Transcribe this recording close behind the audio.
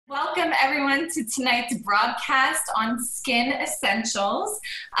welcome everyone to tonight's broadcast on Skin Essentials.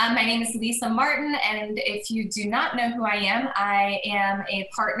 My name is Lisa Martin, and if you do not know who I am a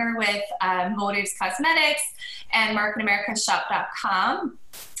partner with Motives Cosmetics and MarketAmericaShop.com.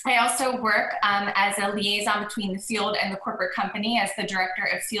 I also work as a liaison between the field and the corporate company as the Director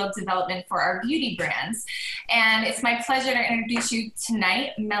of Field Development for our beauty brands. And it's my pleasure to introduce you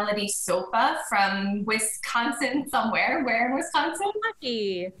tonight, Melody Sopa from Wisconsin somewhere. Where in Wisconsin?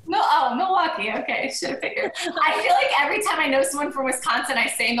 Milwaukee. Milwaukee. Okay, should have figured. I feel like every time I know someone from Wisconsin, I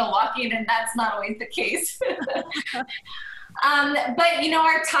say Milwaukee, and that's not always the case. But, you know,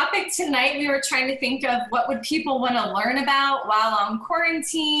 our topic tonight, we were trying to think of what would people want to learn about while on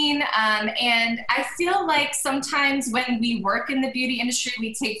quarantine. And I feel like sometimes when we work in the beauty industry,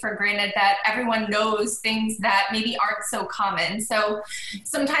 we take for granted that everyone knows things that maybe aren't so common. So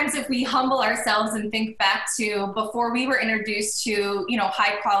sometimes if we humble ourselves and think back to before we were introduced to, you know,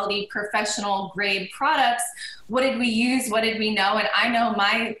 high quality professional grade products, what did we use? What did we know? And I know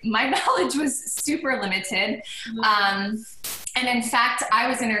my knowledge was super limited. And in fact, I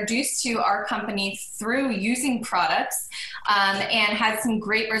was introduced to our company through using products and had some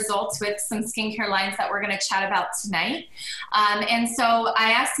great results with some skincare lines that we're going to chat about tonight. And so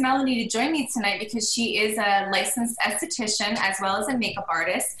I asked Melody to join me tonight because she is a licensed esthetician as well as a makeup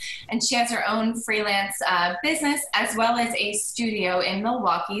artist. And she has her own freelance business as well as a studio in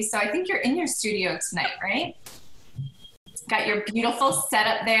Milwaukee. So I think you're in your studio tonight, right? Got your beautiful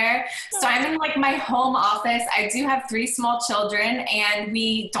setup there. So I'm in like my home office. I do have 3 small children and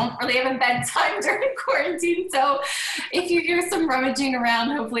we don't really have a bedtime during quarantine. So if you hear some rummaging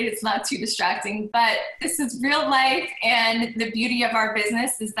around, hopefully it's not too distracting, but this is real life. And the beauty of our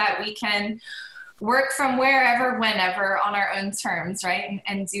business is that we can work from wherever, whenever on our own terms, right?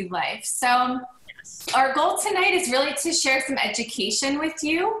 And do life. So our goal tonight is really to share some education with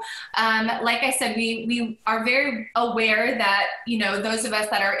you. Like I said, we are very aware that, you know, those of us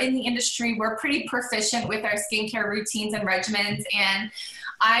that are in the industry, we're pretty proficient with our skincare routines and regimens. And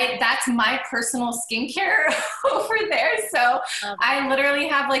that's my personal skincare over there. So I literally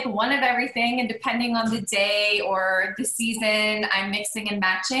have like one of everything, and depending on the day or the season, I'm mixing and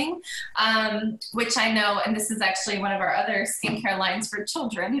matching, which I know, and this is actually one of our other skincare lines for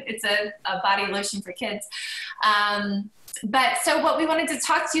children. It's a body lotion for kids. But so what we wanted to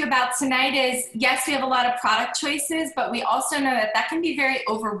talk to you about tonight is, yes, we have a lot of product choices, but we also know that that can be very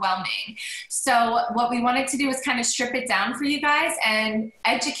overwhelming. So what we wanted to do is kind of strip it down for you guys and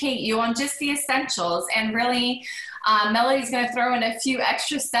educate you on just the essentials. And really, Melody's going to throw in a few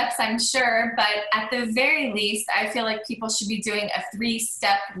extra steps, I'm sure, but at the very least, I feel like people should be doing a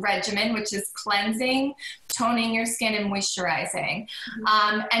 3-step regimen, which is cleansing, toning your skin, and moisturizing.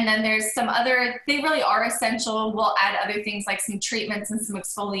 And then there's some other, they really are essential. We'll add other things like some treatments and some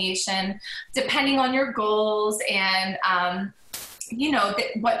exfoliation, depending on your goals and, you know,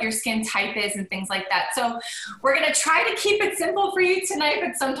 what your skin type is and things like that. So we're going to try to keep it simple for you tonight,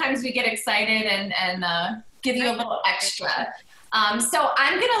 but sometimes we get excited and give you a little extra. So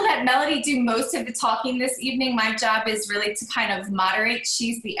I'm going to let Melody do most of the talking this evening. My job is really to kind of moderate.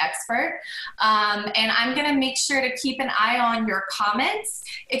 She's the expert. And I'm going to make sure to keep an eye on your comments.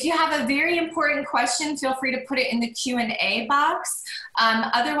 If you have a very important question, feel free to put it in the Q&A box.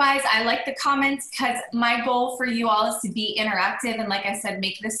 Otherwise, I like the comments because my goal for you all is to be interactive and, like I said,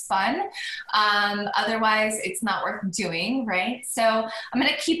 make this fun. Otherwise, it's not worth doing, right? So I'm going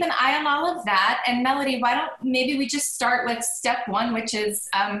to keep an eye on all of that. And Melody, why don't maybe we just start with step 1, which is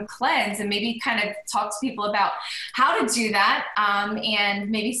cleanse, and maybe kind of talk to people about how to do that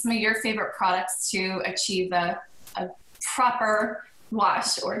and maybe some of your favorite products to achieve a proper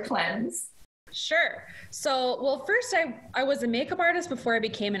wash or cleanse. Sure. So, well, first I was a makeup artist before I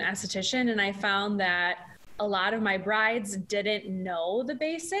became an esthetician, and I found that a lot of my brides didn't know the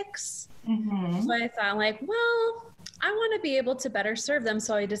basics. So I thought, like, well, I want to be able to better serve them.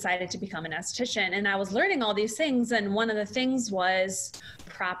 So I decided to become an esthetician, and I was learning all these things. And one of the things was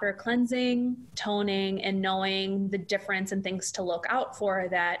proper cleansing, toning, and knowing the difference and things to look out for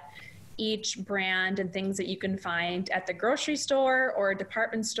that each brand and things that you can find at the grocery store or a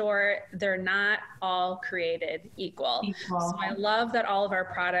department store, they're not all created equal. So I love that all of our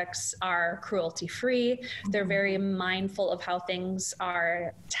products are cruelty-free. They're very mindful of how things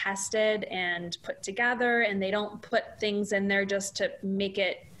are tested and put together, and they don't put things in there just to make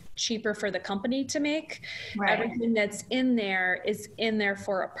it cheaper for the company to make. Right. Everything that's in there is in there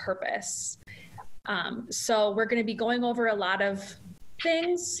for a purpose. So we're going to be going over a lot of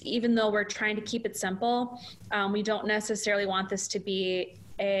things, even though we're trying to keep it simple. We don't necessarily want this to be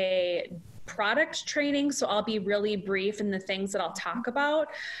a product training, so I'll be really brief in the things that I'll talk about.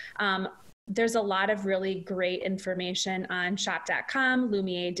 There's a lot of really great information on shop.com,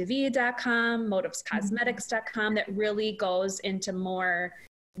 lumieredevie.com, motivescosmetics.com that really goes into more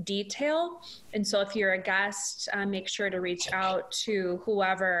detail. And so if you're a guest, make sure to reach out to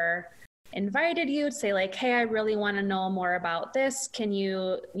whoever invited you to say like, hey, I really want to know more about this. Can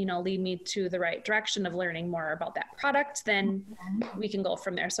you, lead me to the right direction of learning more about that product? Then we can go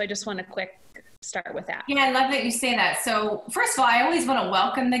from there. So I just want to quick start with that. Yeah, I love that you say that. So first of all, I always want to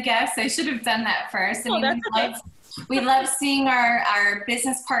welcome the guests. I should have done that first. We love seeing our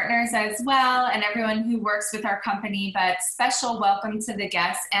business partners as well and everyone who works with our company, but special welcome to the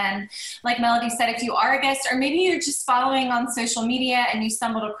guests. And like Melody said, if you are a guest or maybe you're just following on social media and you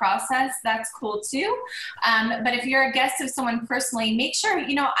stumbled across us, that's cool too. But if you're a guest of someone personally, make sure,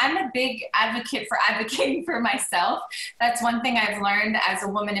 I'm a big advocate for advocating for myself. That's one thing I've learned as a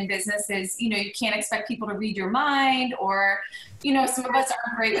woman in business is, you can't expect people to read your mind or some of us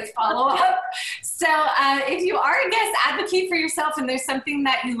aren't great with follow-up. So if you are a guest, advocate for yourself and there's something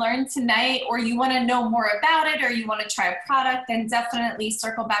that you learned tonight or you want to know more about it or you want to try a product, then definitely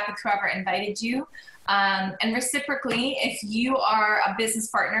circle back with whoever invited you. And reciprocally, if you are a business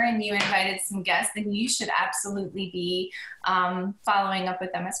partner and you invited some guests, then you should absolutely be following up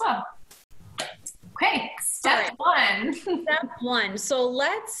with them as well. Okay, step one. Step one. So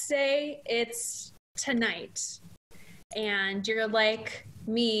let's say it's tonight. And you're like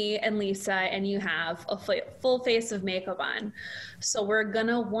me and Lisa, and you have a full face of makeup on. So we're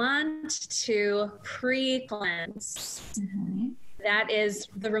gonna want to pre-cleanse. Mm-hmm. That is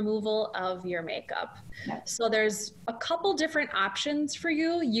the removal of your makeup. Yep. So there's a couple different options for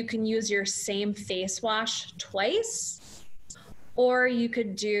you. You can use your same face wash twice, or you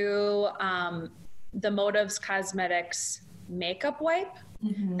could do the Motives Cosmetics makeup wipe.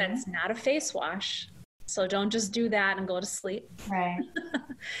 Mm-hmm. That's not a face wash. So don't just do that and go to sleep. Right.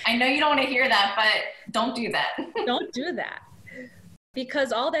 I know you don't want to hear that, but don't do that. Don't do that.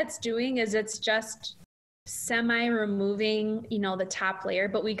 Because all that's doing is it's just semi-removing, the top layer,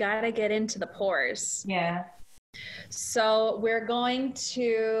 but we got to get into the pores. Yeah. So we're going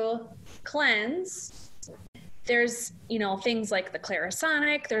to cleanse. There's, things like the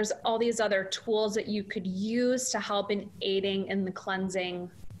Clarisonic. There's all these other tools that you could use to help in aiding in the cleansing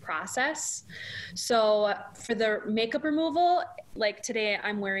process. So for the makeup removal, like today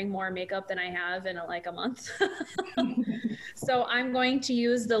I'm wearing more makeup than I have in like a month. So I'm going to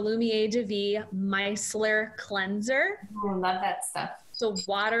use the Lumiered Devie Micellar Cleanser. I love that stuff. So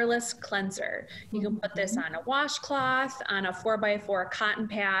waterless cleanser. You can put this on a washcloth, on a 4x4 cotton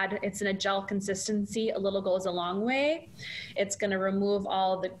pad. It's in a gel consistency. A little goes a long way. It's going to remove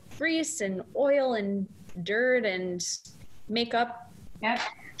all the grease and oil and dirt and makeup. Yep.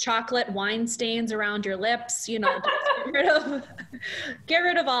 Chocolate wine stains around your lips, just get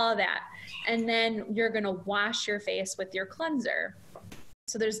rid of all of that. And then you're going to wash your face with your cleanser.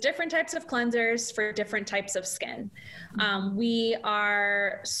 So there's different types of cleansers for different types of skin. We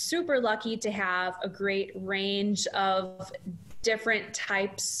are super lucky to have a great range of different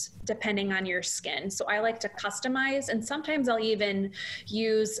types depending on your skin. So I like to customize, and sometimes I'll even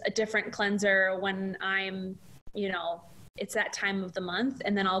use a different cleanser when I'm, it's that time of the month,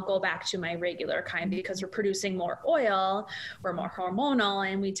 and then I'll go back to my regular kind because we're producing more oil, we're more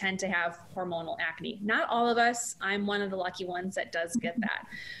hormonal, and we tend to have hormonal acne. Not all of us. I'm one of the lucky ones that does get that.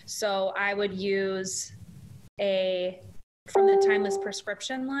 So I would use from the Timeless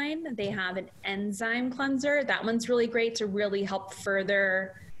Prescription line, they have an enzyme cleanser. That one's really great to really help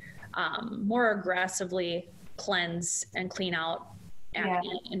further, more aggressively cleanse and clean out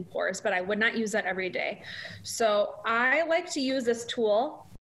acne and pores, but I would not use that every day. So I like to use this tool.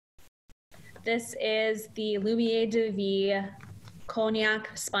 This is the Lumiered Devie Cognac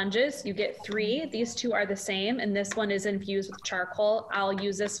sponges. You get 3. These 2 are the same, and this one is infused with charcoal. I'll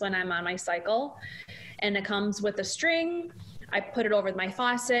use this when I'm on my cycle. And it comes with a string. I put it over my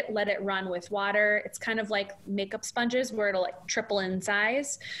faucet, let it run with water. It's kind of like makeup sponges where it'll like triple in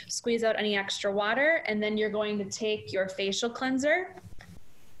size. Squeeze out any extra water, and then you're going to take your facial cleanser.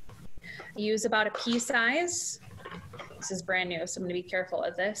 Use about a pea size. This is brand new, so I'm gonna be careful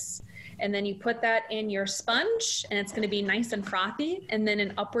of this. And then you put that in your sponge, and it's gonna be nice and frothy. And then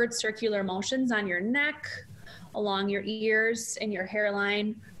in upward circular motions on your neck, along your ears and your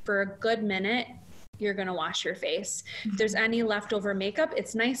hairline for a good minute. You're going to wash your face. If there's any leftover makeup,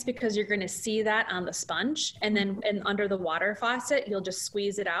 it's nice because you're going to see that on the sponge, and then under the water faucet, you'll just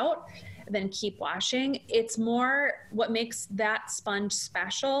squeeze it out and then keep washing. It's more what makes that sponge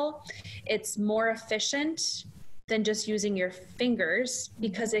special. It's more efficient than just using your fingers,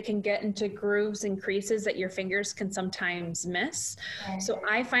 because it can get into grooves and creases that your fingers can sometimes miss. Right. So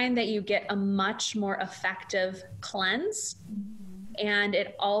I find that you get a much more effective cleanse. And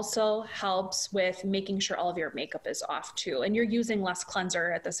it also helps with making sure all of your makeup is off too. And you're using less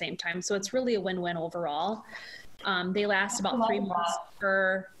cleanser at the same time. So it's really a win-win overall. They last about 3 months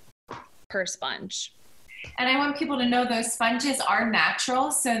per sponge. And I want people to know those sponges are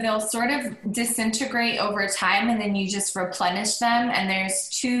natural, so they'll sort of disintegrate over time, and then you just replenish them. And there's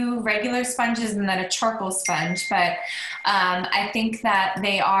 2 regular sponges and then a charcoal sponge. But I think that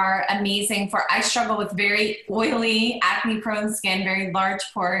they are amazing I struggle with very oily, acne-prone skin, very large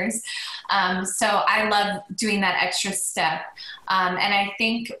pores. So I love doing that extra step. And I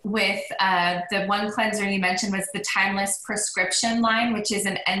think with the one cleanser you mentioned was the Timeless Prescription line, which is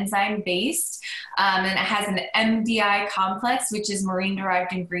an enzyme-based, and it has an MDI complex, which is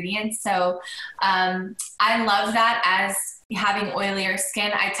marine-derived ingredients. So I love that as having oilier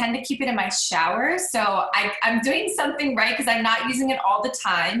skin. I tend to keep it in my shower. So I'm doing something right because I'm not using it all the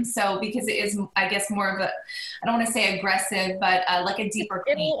time. So because it is, I guess, more of a, I don't want to say aggressive, but like a deeper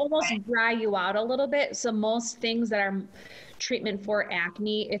clean. It'll almost dry you out a little bit. So most things that are treatment for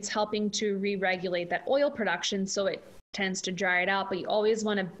acne, it's helping to re-regulate that oil production, so it tends to dry it out. But you always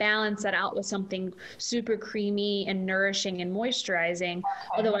want to balance that out with something super creamy and nourishing and moisturizing.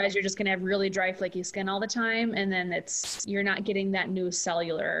 Okay. Otherwise you're just going to have really dry, flaky skin all the time, and then you're not getting that new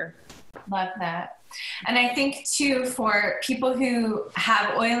cellular. Love that. And I think too, for people who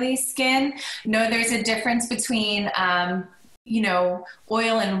have oily skin, there's a difference between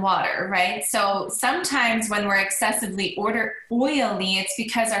oil and water, right? So sometimes when we're excessively oily, it's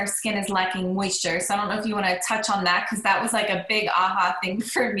because our skin is lacking moisture. So I don't know if you want to touch on that, because that was like a big aha thing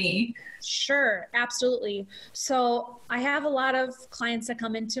for me. Sure, absolutely. So I have a lot of clients that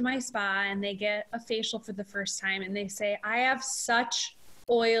come into my spa and they get a facial for the first time and they say, I have such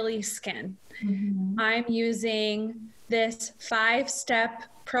oily skin. Mm-hmm. I'm using this 5-step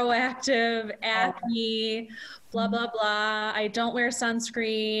proactive acne, blah, blah, blah. I don't wear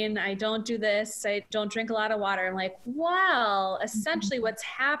sunscreen. I don't do this. I don't drink a lot of water. I'm like, well, essentially what's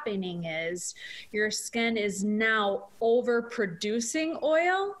happening is your skin is now overproducing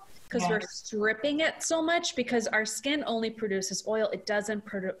oil because we're stripping it so much, because our skin only produces oil. It doesn't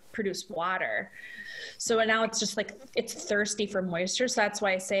produce water. So now it's just like, it's thirsty for moisture. So that's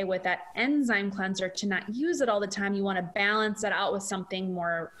why I say with that enzyme cleanser, to not use it all the time, you want to balance it out with something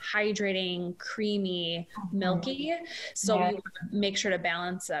more hydrating, creamy, milky. So you want to make sure to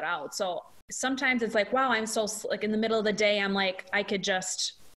balance that out. So sometimes it's like, wow, I'm so, like in the middle of the day, I'm like, I could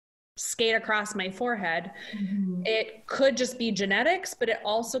just skate across my forehead. Mm-hmm. It could just be genetics, but it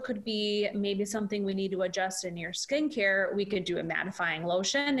also could be maybe something we need to adjust in your skincare. We could do a mattifying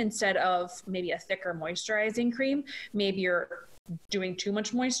lotion instead of maybe a thicker moisturizing cream. Maybe you're doing too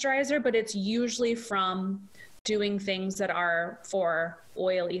much moisturizer, but it's usually from doing things that are for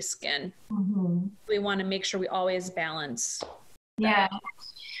oily skin. Mm-hmm. We want to make sure we always balance. Yeah.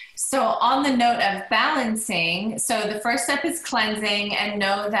 So on the note of balancing, so the first step is cleansing, and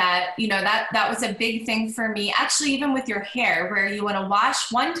know that, that was a big thing for me. Actually, even with your hair, where you want to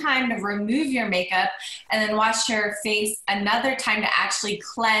wash one time to remove your makeup and then wash your face another time to actually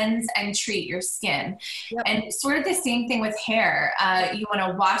cleanse and treat your skin. Yep. And sort of the same thing with hair. You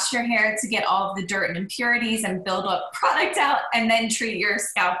want to wash your hair to get all of the dirt and impurities and build up product out, and then treat your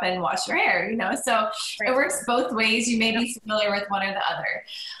scalp and wash your hair, So it works both ways. You may be familiar with one or the other.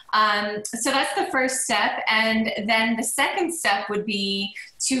 So that's the first step. And then the second step would be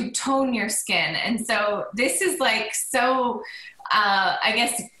to tone your skin. And so this is like so, I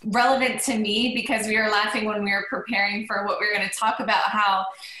guess, relevant to me, because we were laughing when we were preparing for what we were going to talk about, how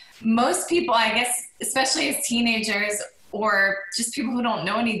most people, I guess, especially as teenagers, or just people who don't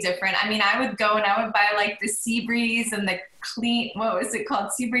know any different. I mean, I would go and I would buy like the Seabreeze and the Clean, what was it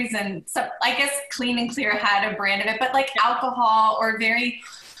called? Seabreeze and some, I guess Clean and Clear had a brand of it, but like alcohol, or very,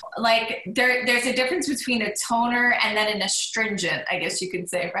 like there's a difference between a toner and then an astringent, I guess you could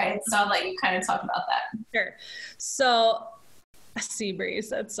say, right? So I'll let you kind of talk about that. Sure. So Seabreeze,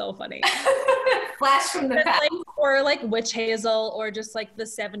 that's so funny. Flash from the past. Or like witch hazel, or just like the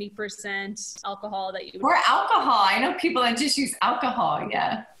 70% alcohol that you would. Or alcohol. I know people that just use alcohol.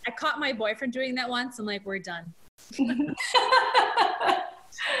 Yeah. I caught my boyfriend doing that once. I'm like, we're done.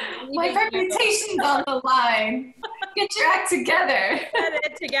 My reputation's on the line. Get your act together. Get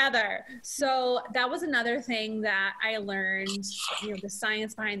it together. So that was another thing that I learned, the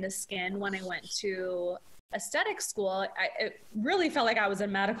science behind the skin, when I went to aesthetic school. It really felt like I was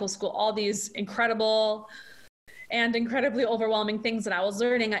in medical school. All these incredible and incredibly overwhelming things that I was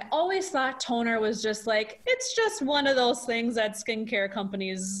learning, I always thought toner was just like, it's just one of those things that skincare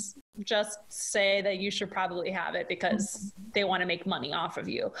companies just say that you should probably have it because they want to make money off of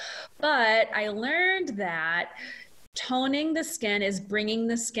you. But I learned that toning the skin is bringing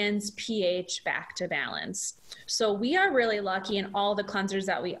the skin's pH back to balance. So we are really lucky in all the cleansers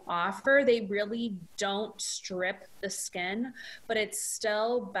that we offer. They really don't strip the skin, but it's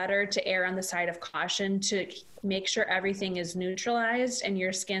still better to err on the side of caution to make sure everything is neutralized and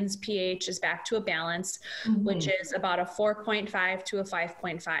your skin's pH is back to a balance, which is about a 4.5 to a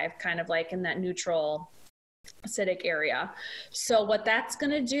 5.5, kind of like in that neutral acidic area. So what that's going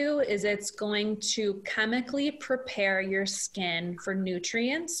to do is it's going to chemically prepare your skin for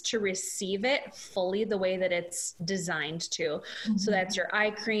nutrients to receive it fully the way that it's designed to. So that's your eye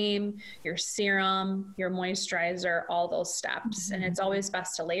cream, your serum, your moisturizer, all those steps. And it's always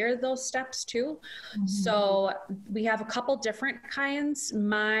best to layer those steps too. So we have a couple different kinds.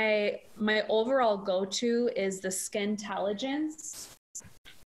 My overall go-to is the Skintelligence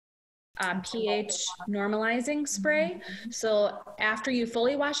pH normalizing spray. So after you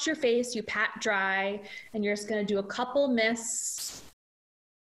fully washed your face, you pat dry, and you're just going to do a couple mists.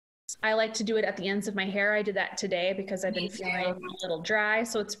 I like to do it at the ends of my hair. I did that today because I've been feeling a little dry.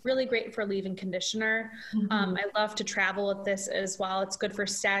 So it's really great for leave-in conditioner. I love to travel with this as well. It's good for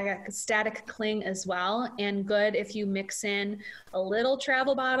static cling as well. And good if you mix in a little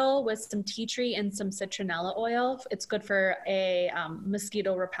travel bottle with some tea tree and some citronella oil. It's good for a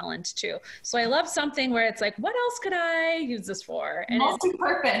mosquito repellent too. So I love something where it's like, what else could I use this for? And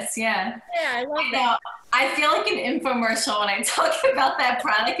multi-purpose, yeah. Yeah, I love that. I feel like an infomercial when I talk about that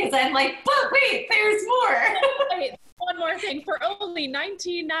product because I'm like, but wait, there's more. Wait, one more thing for only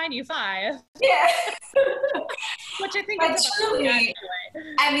 $19.95. Yeah. Which I think but is truly,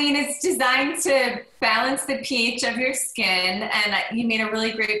 I mean, it's designed to balance the pH of your skin. And you made a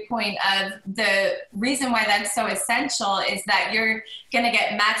really great point of the reason why that's so essential is that you're going to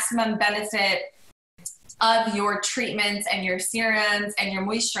get maximum benefit of your treatments and your serums and your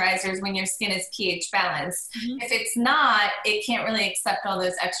moisturizers when your skin is pH balanced. If it's not, it can't really accept all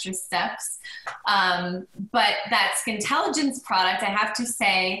those extra steps. But that Skintelligence product, I have to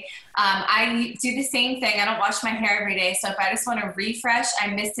say, I do the same thing. I don't wash my hair every day. So if I just want to refresh, I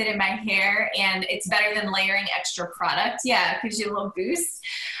mist it in my hair, and it's better than layering extra product. Yeah, it gives you a little boost.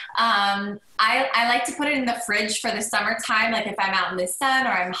 I like to put it in the fridge for the summertime. Like if I'm out in the sun or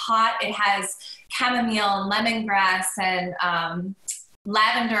I'm hot, it has chamomile and lemongrass and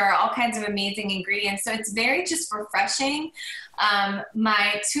lavender, all kinds of amazing ingredients. So it's very just refreshing.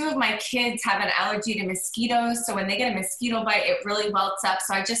 Two of my kids have an allergy to mosquitoes. So when they get a mosquito bite, it really welts up.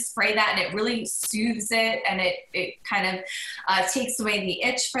 So I just spray that and it really soothes it, and it kind of takes away the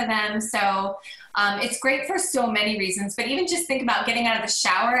itch for them. So it's great for so many reasons, but even just think about getting out of the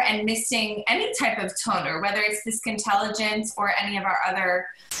shower and missing any type of toner, whether it's this Skintelligence or any of our other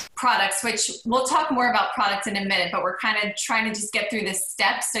products, which we'll talk more about products in a minute, but we're kind of trying to just get through the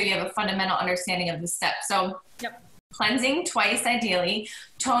steps so you have a fundamental understanding of the steps. So cleansing twice, ideally,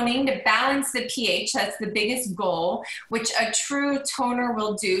 toning to balance the pH, that's the biggest goal, which a true toner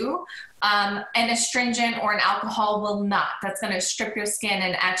will do. An astringent or an alcohol will not. That's going to strip your skin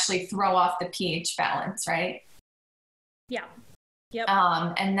and actually throw off the pH balance, right? Yeah. Yep.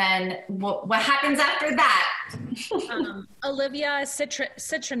 And then what happens after that? Olivia,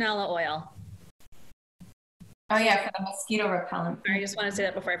 citronella oil. Oh yeah, for the mosquito repellent. I just want to say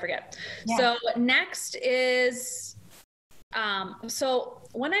that before I forget. Yeah. So next is, so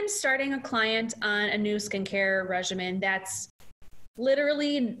when I'm starting a client on a new skincare regimen that's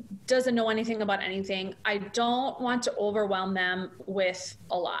literally doesn't know anything about anything, I don't want to overwhelm them with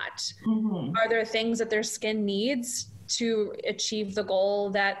a lot. Are there things that their skin needs to achieve the goal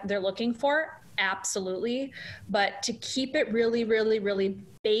that they're looking for? Absolutely. But to keep it really, really, really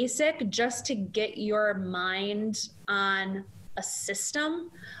basic, just to get your mind on a system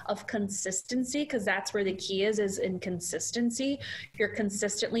of consistency, because that's where the key is in consistency. You're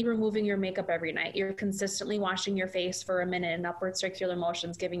consistently removing your makeup every night. You're consistently washing your face for a minute in upward circular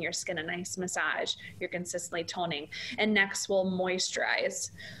motions, giving your skin a nice massage. You're consistently toning. And next we'll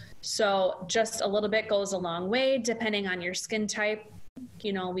moisturize. So just a little bit goes a long way depending on your skin type.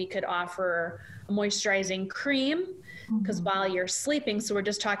 You know, we could offer a moisturizing cream because while you're sleeping, so we're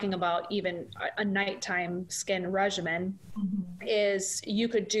just talking about even a nighttime skin regimen, is you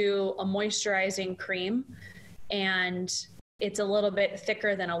could do a moisturizing cream and it's a little bit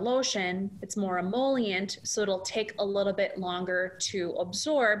thicker than a lotion. It's more emollient, so it'll take a little bit longer to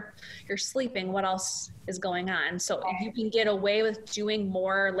absorb. You're sleeping, what else is going on? So you can get away with doing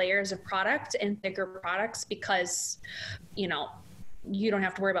more layers of product and thicker products because, you know, you don't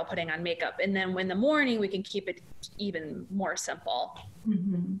have to worry about putting on makeup. And then in the morning, we can keep it even more simple.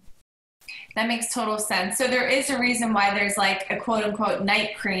 Mm-hmm. That makes total sense. So there is a reason why there's like a quote unquote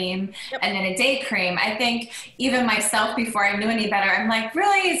night cream and then a day cream. I think even myself, before I knew any better, I'm like,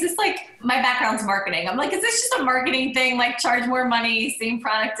 really? Is this like, my background's marketing. I'm like, is this just a marketing thing? Like charge more money, same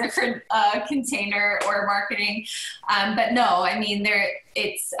product, different container or marketing. But no, I mean,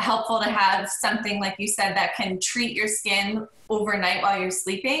 it's helpful to have something like you said that can treat your skin overnight while you're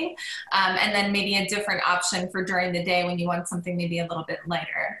sleeping. And then maybe a different option for during the day when you want something maybe a little bit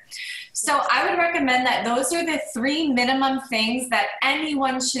lighter. So I would recommend that those are the 3 minimum things that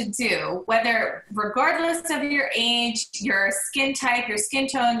anyone should do, whether regardless of your age, your skin type, your skin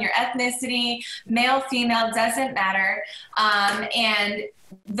tone, your ethnicity, male, female, doesn't matter. And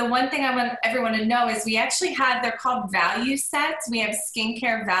the one thing I want everyone to know is we actually have, they're called value sets. We have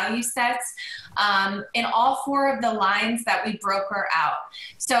skincare value sets in all 4 of the lines that we broker out.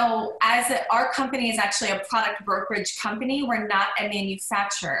 So our company is actually a product brokerage company. We're not a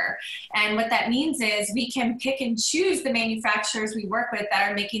manufacturer. And what that means is we can pick and choose the manufacturers we work with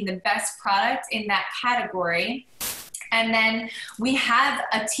that are making the best product in that category. And then we have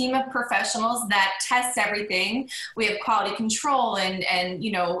a team of professionals that test everything. We have quality control and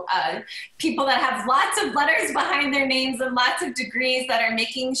you know, people that have lots of letters behind their names and lots of degrees that are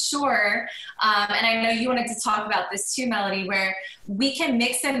making sure, and I know you wanted to talk about this too, Melody, where we can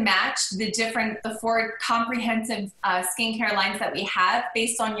mix and match the 4 comprehensive skincare lines that we have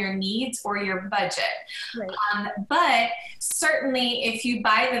based on your needs or your budget. Right. But certainly if you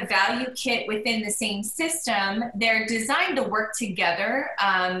buy the value kit within the same system, they're designed to work together.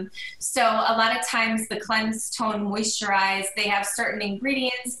 So a lot of times the cleanse, tone, moisturize, they have certain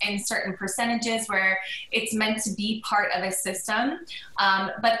ingredients and certain percentages where it's meant to be part of a system.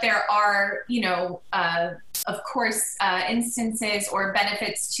 But there are, you know, of course, instances or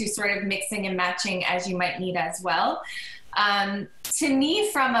benefits to sort of mixing and matching as you might need as well. To me,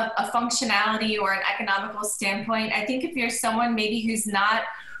 from a functionality or an economical standpoint, I think if you're someone maybe who's not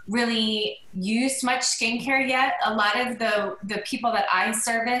really used much skincare yet, a lot of the people that I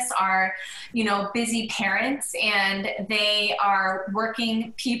service are, you know, busy parents and they are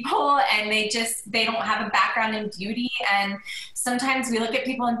working people and they don't have a background in beauty. And sometimes we look at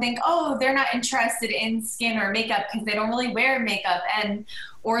people and think, oh, they're not interested in skin or makeup because they don't really wear makeup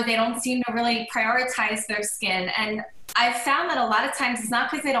or they don't seem to really prioritize their skin. And I've found that a lot of times it's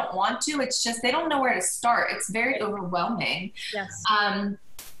not because they don't want to, it's just they don't know where to start. It's very overwhelming. Yes.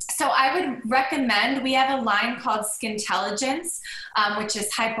 So I would recommend, we have a line called Skintelligence, which is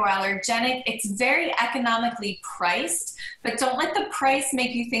hypoallergenic. It's very economically priced, but don't let the price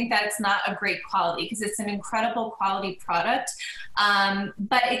make you think that it's not a great quality because it's an incredible quality product.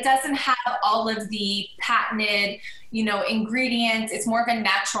 But it doesn't have all of the patented, you know, ingredients. It's more of a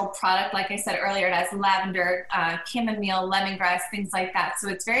natural product. Like I said earlier, it has lavender, chamomile, lemongrass, things like that. So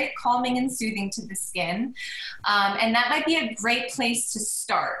it's very calming and soothing to the skin. And that might be a great place to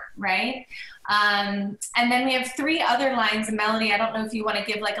start, right? And then we have 3 other lines. And Melody, I don't know if you want to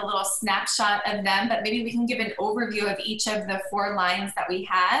give like a little snapshot of them, but maybe we can give an overview of each of the 4 lines that we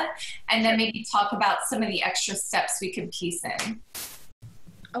have, and then maybe talk about some of the extra steps we could piece in.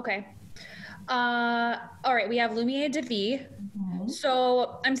 Okay. All right, we have Lumiere de Vie. Mm-hmm.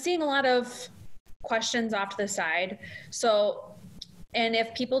 So I'm seeing a lot of questions off to the side. So, and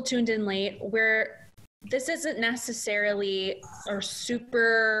if people tuned in late, this isn't necessarily a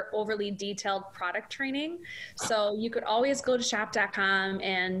super overly detailed product training. So you could always go to shop.com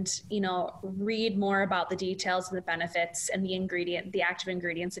and, you know, read more about the details and the benefits and the active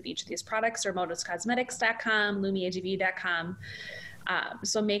ingredients of each of these products, or modoscosmetics.com, lumieredevie.com.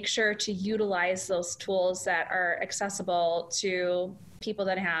 So make sure to utilize those tools that are accessible to people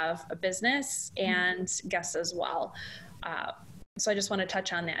that have a business and guests as well. So I just want to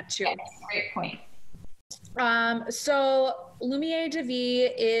touch on that too. Yeah, great point. So Lumiere de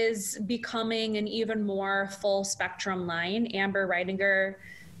Vie is becoming an even more full spectrum line. Amber Reidinger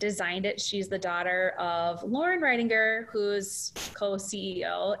designed it. She's the daughter of Lauren Reidinger, who's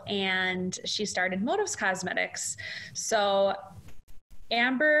co-CEO, and she started Modos Cosmetics. So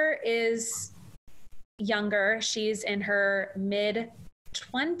Amber is younger. She's in her mid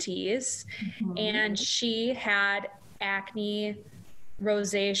 20s, and she had acne,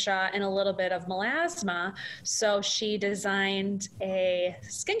 rosacea, and a little bit of melasma. So she designed a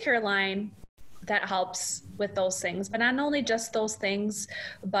skincare line that helps with those things. But not only just those things,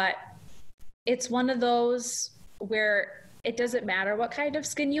 but it's one of those where it doesn't matter what kind of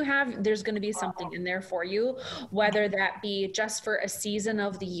skin you have, there's going to be something in there for you, whether that be just for a season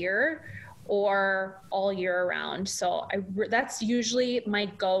of the year or all year round. So that's usually my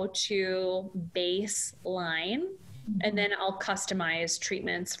go-to baseline. And then I'll customize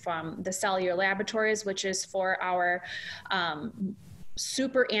treatments from the Cellular Laboratories, which is for our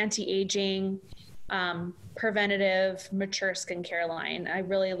super anti-aging, preventative, mature skincare line. I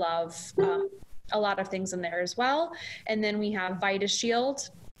really love a lot of things in there as well. And then we have VitaShield.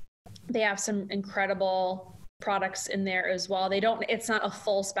 They have some incredible products in there as well. It's not a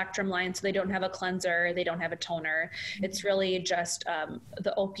full spectrum line, so they don't have a cleanser, they don't have a toner. It's really just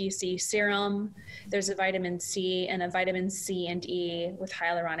the OPC serum. There's a vitamin C and a vitamin C and E with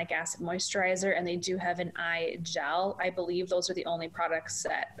hyaluronic acid moisturizer, and they do have an eye gel. I believe those are the only products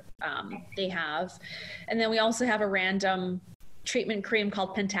that they have. And then we also have a random treatment cream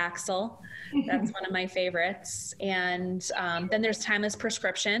called Pentaxel. That's one of my favorites. And then there's Timeless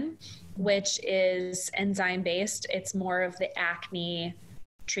Prescription, which is enzyme based. It's more of the acne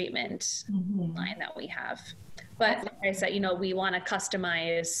treatment line that we have. But like I said, we want to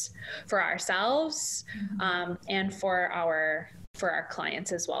customize for ourselves and for our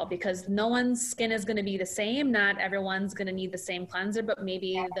clients as well, because no one's skin is going to be the same. Not everyone's going to need the same cleanser, but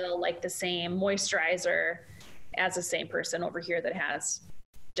maybe they'll like the same moisturizer as the same person over here that has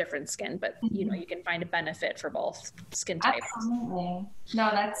different skin, but you can find a benefit for both skin types. Absolutely. No,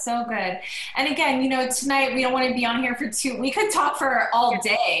 that's so good. And again, tonight we don't want to be on here we could talk for all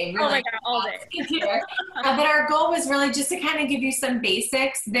day. Really, oh my God, all day. But our goal was really just to kind of give you some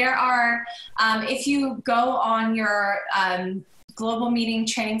basics. There are, if you go on your global meeting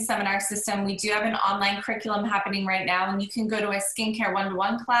training seminar system, we do have an online curriculum happening right now, and you can go to a skincare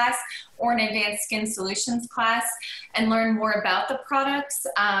 1-to-1 class or an advanced skin solutions class and learn more about the products.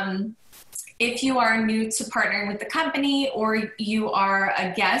 If you are new to partnering with the company, or you are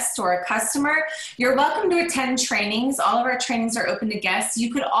a guest or a customer, you're welcome to attend trainings. All of our trainings are open to guests.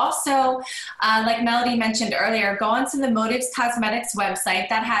 You could also, like Melody mentioned earlier, go onto the Motives Cosmetics website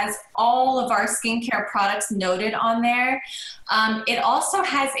that has all of our skincare products noted on there. It also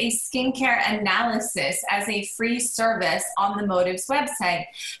has a skincare analysis as a free service on the Motives website.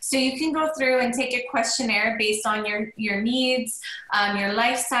 So you can go through and take a questionnaire based on your needs, your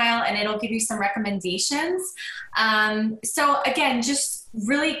lifestyle, and it'll give you some recommendations. So again, just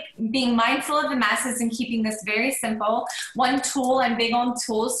really being mindful of the masses and keeping this very simple. One tool, I'm big on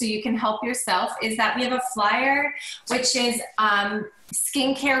tools so you can help yourself, is that we have a flyer, which is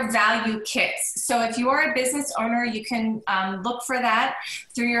skincare value kits. So if you are a business owner, you can look for that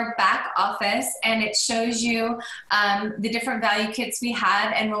through your back office, and it shows you the different value kits we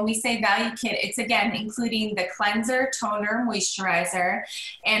have. And when we say value kit, it's again including the cleanser, toner, moisturizer.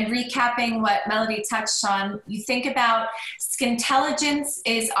 And recapping what Melody touched on, you think about Skintelligence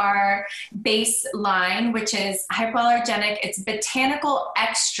is our baseline, which is hypoallergenic. It's botanical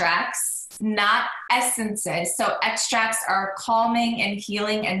extracts, not essences. So extracts are calming and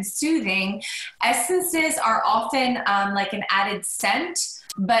healing and soothing. Essences are often like an added scent,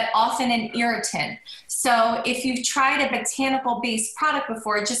 but often an irritant. So if you've tried a botanical based product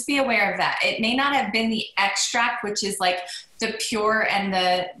before, just be aware of that. It may not have been the extract, which is like the pure and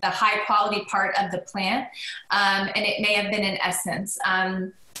the high quality part of the plant. And it may have been an essence.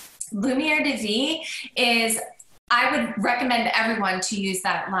 Lumiere de Vie is, I would recommend everyone to use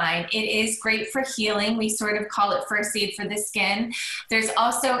that line. It is great for healing. We sort of call it first aid for the skin. There's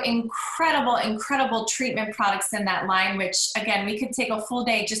also incredible, incredible treatment products in that line, which again, we could take a full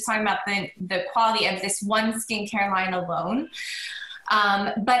day just talking about the quality of this one skincare line alone.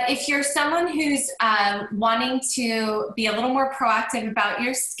 But if you're someone who's wanting to be a little more proactive about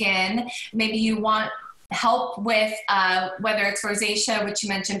your skin, maybe you want help with whether it's rosacea, which you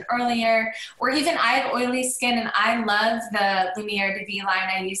mentioned earlier, or even I have oily skin and I love the Lumiere de Vie line.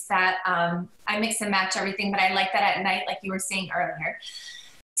 I use that. I mix and match everything, but I like that at night, like you were saying earlier.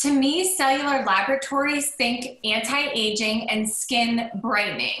 To me, Cellular Laboratories think anti-aging and skin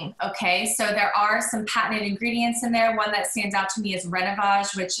brightening, okay? So there are some patented ingredients in there. One that stands out to me is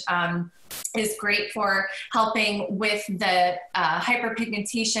Renovage, which is great for helping with the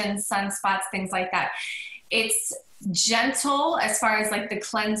hyperpigmentation, sunspots, things like that. It's gentle as far as like the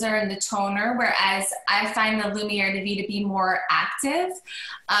cleanser and the toner, whereas I find the Lumiere de Vie to be more active.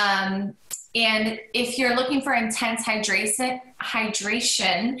 And if you're looking for intense hydration,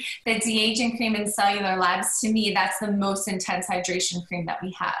 hydration, the de-aging cream in Cellular Labs, to me, that's the most intense hydration cream that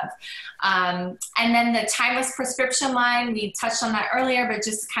we have. And then the Timeless Prescription line, we touched on that earlier, but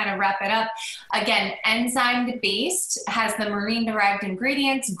just to kind of wrap it up, again, enzyme based, has the marine derived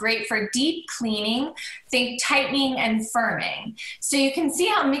ingredients, great for deep cleaning, think tightening and firming. So you can see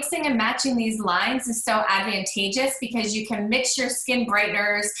how mixing and matching these lines is so advantageous, because you can mix your skin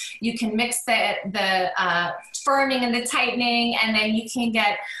brighteners, you can mix the firming and the tightening, and then you can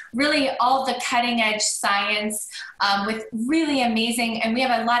get really all the cutting edge science with really amazing, and we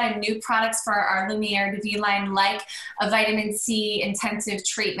have a lot of new products for our Lumiere de Vie line, like a vitamin C intensive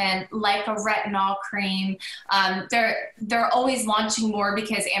treatment, like a retinol cream. They're always launching more,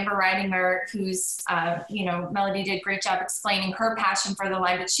 because Amber Reidinger, who's, Melody did a great job explaining her passion for the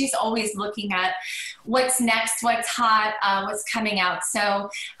line, but she's always looking at what's next, what's hot, what's coming out. So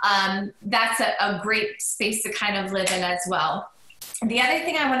that's a great space to kind of live in as well. The other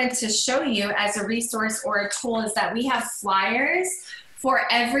thing I wanted to show you as a resource or a tool is that we have flyers for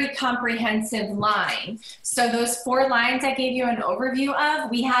every comprehensive line. So those 4 lines I gave you an overview of,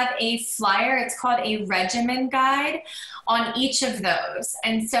 we have a flyer, it's called a regimen guide on each of those.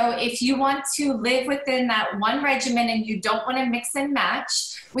 And so if you want to live within that one regimen and you don't want to mix and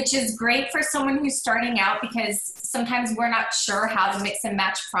match, which is great for someone who's starting out, because sometimes we're not sure how to mix and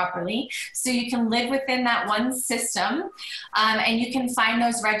match properly. So you can live within that one system, and you can find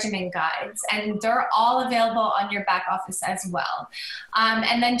those regimen guides, and they're all available on your back office as well.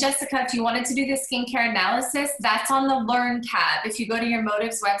 And then Jessica, if you wanted to do the skincare analysis, that's on the Learn tab. If you go to your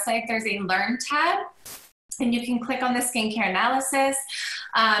Motives website, there's a Learn tab, and you can click on the skincare analysis.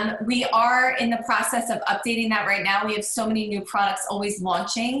 We are in the process of updating that right now. We have so many new products always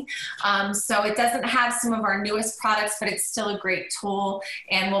launching. So it doesn't have some of our newest products, but it's still a great tool,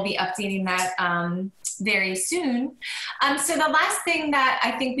 and we'll be updating that very soon. So the last thing that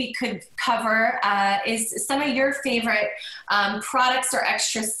I think we could cover is some of your favorite products or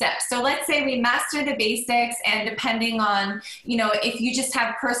extra steps. So let's say we master the basics, and depending on, if you just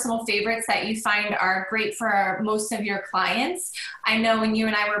have personal favorites that you find are great for most of your clients. I know when you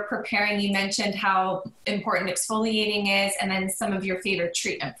and I were preparing, you mentioned how important exfoliating is, and then some of your favorite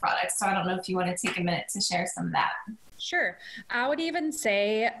treatment products. So I don't know if you want to take a minute to share some of that. Sure. I would even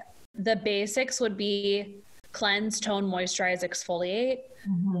say the basics would be cleanse, tone, moisturize, exfoliate.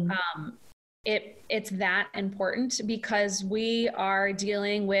 Mm-hmm. It's that important, because we are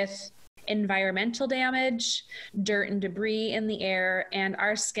dealing with environmental damage, dirt and debris in the air, and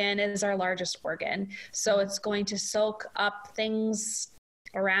our skin is our largest organ. So it's going to soak up things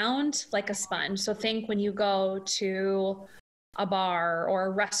around like a sponge. So think when you go to a bar or a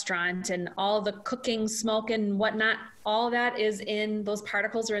restaurant and all the cooking, smoke and whatnot, all that is in, those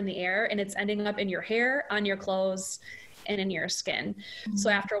particles are in the air, and it's ending up in your hair, on your clothes, and in your skin. Mm-hmm.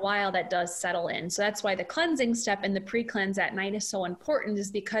 So after a while that does settle in. So that's why the cleansing step and the pre-cleanse at night is so important, is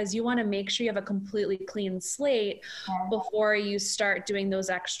because you want to make sure you have a completely clean slate before you start doing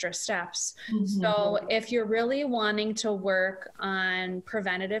those extra steps. Mm-hmm. So if you're really wanting to work on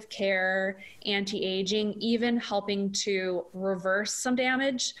preventative care, anti-aging, even helping to reverse some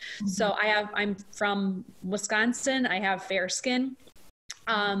damage. Mm-hmm. So I'm from Wisconsin. I have fair skin.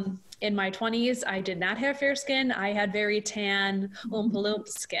 In my 20s, I did not have fair skin. I had very tan, Oompa Loompa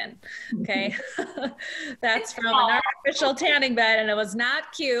skin. Okay. That's from an artificial tanning bed, and it was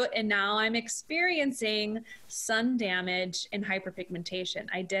not cute. And now I'm experiencing sun damage and hyperpigmentation.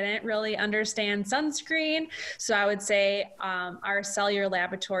 I didn't really understand sunscreen. So I would say our Cellular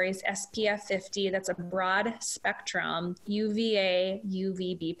Laboratories SPF 50, that's a broad spectrum UVA,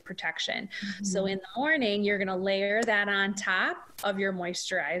 UVB protection. Mm-hmm. So in the morning, you're going to layer that on top of your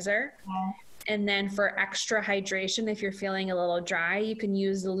moisturizer. Yeah. And then for extra hydration, if you're feeling a little dry, you can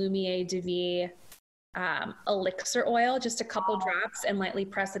use the Lumiere de Vie elixir oil, just a couple drops, and lightly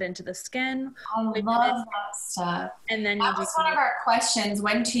press it into the skin. I love that stuff. And then that was one of our questions,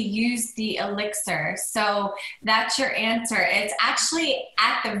 when to use the elixir. So that's your answer. It's actually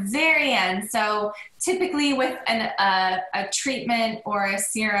at the very end. So typically with a treatment or a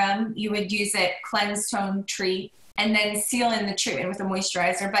serum, you would use it cleanse, tone, treat, and then seal in the treatment with a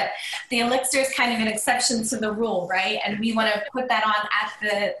moisturizer. But the elixir is kind of an exception to the rule, right? And we want to put that on at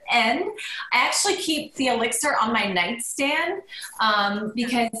the end. I actually keep the elixir on my nightstand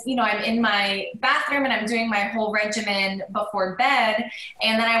because, I'm in my bathroom and I'm doing my whole regimen before bed.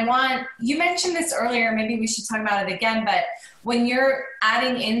 And then you mentioned this earlier, maybe we should talk about it again, but when you're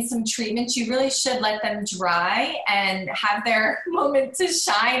adding in some treatments, you really should let them dry and have their moment to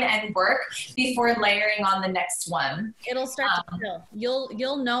shine and work before layering on the next one. It'll start to fill.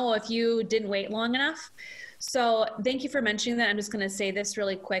 You'll know if you didn't wait long enough. So thank you for mentioning that. I'm just going to say this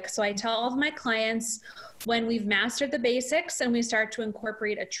really quick. So I tell all of my clients, when we've mastered the basics and we start to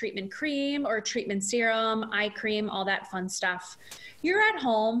incorporate a treatment cream or a treatment serum, eye cream, all that fun stuff, you're at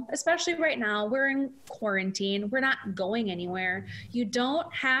home, especially right now, we're in quarantine, we're not going anywhere. You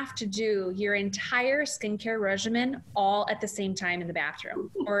don't have to do your entire skincare regimen all at the same time in the bathroom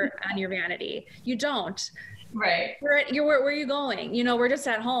or on your vanity. You don't. Right. Where are you going? You know, we're just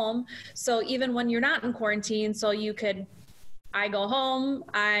at home. So even when you're not in quarantine, I go home,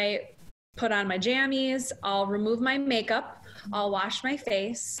 I put on my jammies, I'll remove my makeup, I'll wash my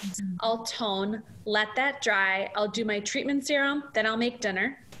face, I'll tone, let that dry, I'll do my treatment serum, then I'll make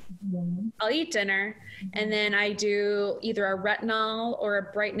dinner. I'll eat dinner, and then I do either a retinol or a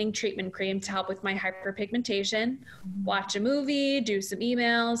brightening treatment cream to help with my hyperpigmentation, watch a movie, do some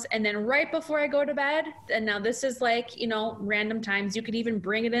emails, and then right before I go to bed, and now this is like, you know, random times, you could even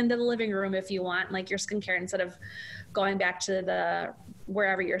bring it into the living room if you want, like your skincare, instead of going back to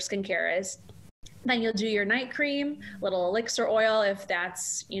wherever your skincare is. Then you'll do your night cream, little elixir oil if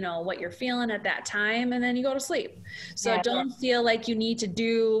that's, you know, what you're feeling at that time, and then you go to sleep. So don't feel like you need to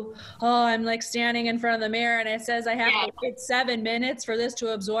do, I'm like standing in front of the mirror and it says I have to wait 7 minutes for this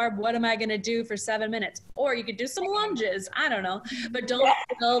to absorb. What am I going to do for 7 minutes? Or you could do some lunges. I don't know. But don't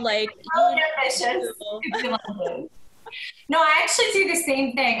feel like No, I actually do the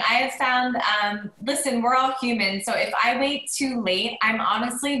same thing. I have found, listen, we're all human. So if I wait too late, I'm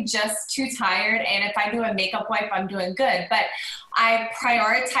honestly just too tired. And if I do a makeup wipe, I'm doing good. But I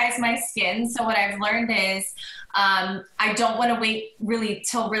prioritize my skin. So what I've learned is I don't want to wait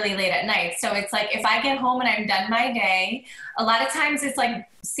till really late at night. So it's like if I get home and I'm done my day, a lot of times it's like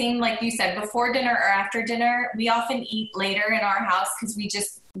same like you said, before dinner or after dinner. We often eat later in our house because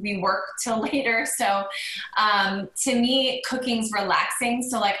we work till later. So to me, cooking's relaxing.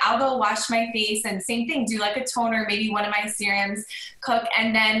 So like I'll go wash my face and same thing, do like a toner, maybe one of my serums, cook.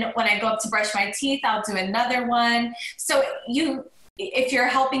 And then when I go up to brush my teeth, I'll do another one. So if you're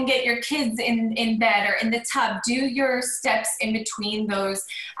helping get your kids in bed or in the tub, do your steps in between those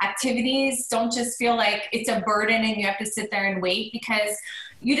activities. Don't just feel like it's a burden and you have to sit there and wait, because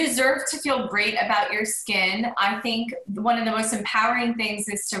you deserve to feel great about your skin. I think one of the most empowering things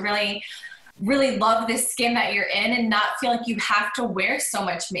is to really, really love the skin that you're in and not feel like you have to wear so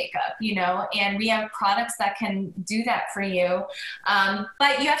much makeup, you know, and we have products that can do that for you.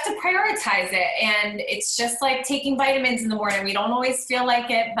 But you have to prioritize it. And it's just like taking vitamins in the morning. We don't always feel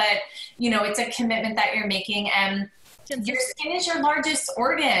like it, but you know, it's a commitment that you're making, and your skin is your largest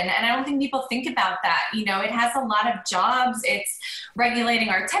organ. And I don't think people think about that. You know, it has a lot of jobs. It's regulating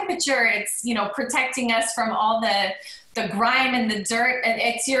our temperature. It's, you know, protecting us from all the grime and the dirt.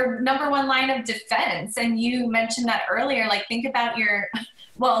 It's your number one line of defense. And you mentioned that earlier, like think about your,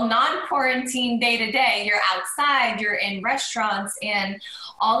 non-quarantine day to day, you're outside, you're in restaurants, and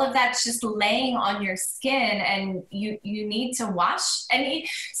all of that's just laying on your skin, and you need to wash. And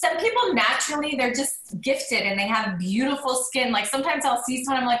some people naturally, they're just gifted and they have beautiful skin. Like sometimes I'll see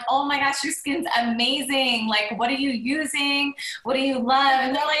someone, I'm like, oh my gosh, your skin's amazing. Like, what are you using? What do you love?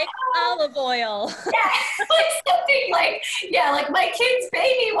 And they're like, olive oil. Yeah, like something like, like my kid's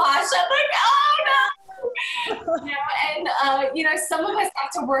baby wash. I'm like, oh no. You know, and some of us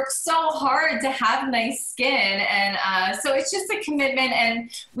have to work so hard to have nice skin, and so it's just a commitment, and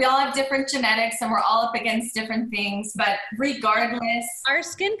we all have different genetics and we're all up against different things, but regardless, our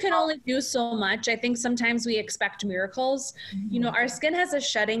skin can only do so much. I think sometimes we expect miracles. You know, our skin has a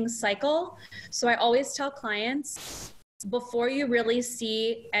shedding cycle. So I always tell clients, before you really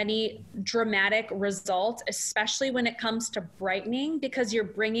see any dramatic result, especially when it comes to brightening, because you're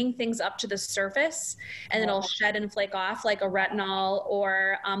bringing things up to the surface and it'll shed and flake off like a retinol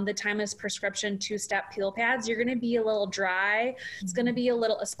or the Timeless Prescription 2-step peel pads, you're going to be a little dry. It's going to be a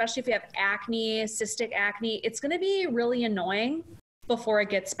little, especially if you have acne, cystic acne, it's going to be really annoying before it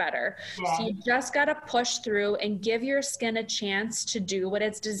gets better. Yeah. So you just got to push through and give your skin a chance to do what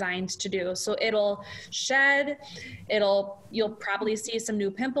it's designed to do. So it'll shed, you'll probably see some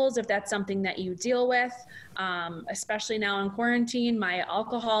new pimples if that's something that you deal with. Especially now in quarantine, my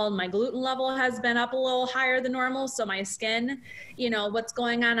alcohol and my gluten level has been up a little higher than normal. So my skin, you know, what's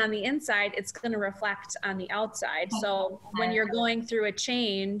going on the inside, it's going to reflect on the outside. So when you're going through a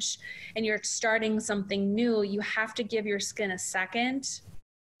change and you're starting something new, you have to give your skin a second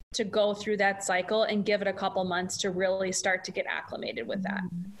to go through that cycle and give it a couple months to really start to get acclimated with that.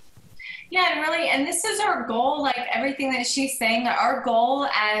 Yeah, and really, and this is our goal, like everything that she's saying, our goal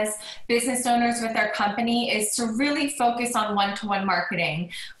as business owners with our company is to really focus on one-to-one marketing.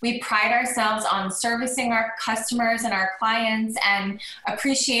 We pride ourselves on servicing our customers and our clients and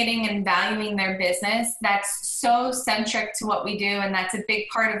appreciating and valuing their business. That's so centric to what we do, and that's a big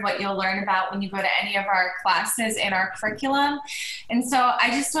part of what you'll learn about when you go to any of our classes in our curriculum. And so I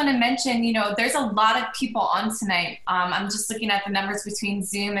just want to mention, you know, there's a lot of people on tonight. I'm just looking at the numbers between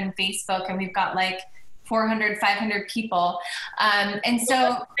Zoom and Facebook, and we've got like 400, 500 people. And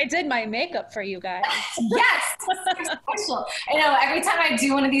so I did my makeup for you guys. Yes, special. I know every time I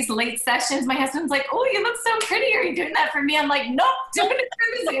do one of these late sessions, my husband's like, "Oh, you look so pretty. Are you doing that for me?" I'm like, "Nope, doing it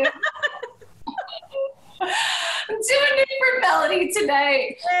for the Zoom." I'm doing it for Melody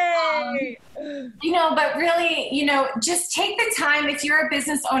today. Hey. You know, but really, you know, just take the time. If you're a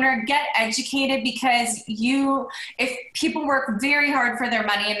business owner, get educated, because if people work very hard for their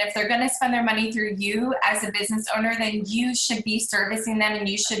money, and if they're going to spend their money through you as a business owner, then you should be servicing them, and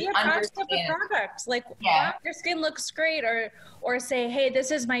you should understand the product. Like, wow, your skin looks great, or say, hey,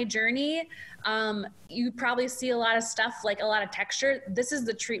 this is my journey. You probably see a lot of stuff, like a lot of texture. This is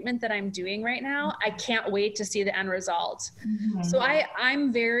the treatment that I'm doing right now. I can't wait to see the end result. Mm-hmm. So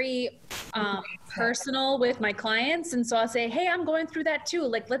I'm very personal with my clients. And so I'll say, hey, I'm going through that too.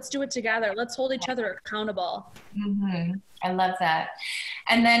 Like, let's do it together. Let's hold each other accountable. Mm-hmm. I love that.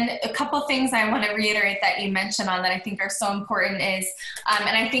 And then a couple things I want to reiterate that you mentioned on that I think are so important is,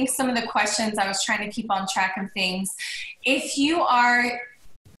 and I think some of the questions, I was trying to keep on track of things. If you are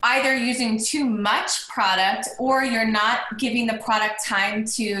either using too much product, or you're not giving the product time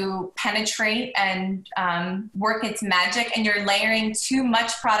to penetrate and work its magic, and you're layering too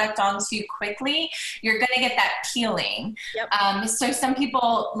much product on too quickly, you're going to get that peeling. Yep. So some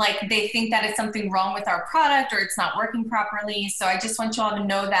people, like, they think that it's something wrong with our product or it's not working properly. So I just want you all to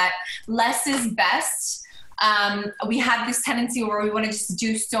know that less is best. We have this tendency where we want to just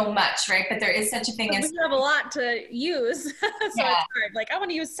do so much, right? But there is such a thing as... We have a lot to use, so it's hard. Like, I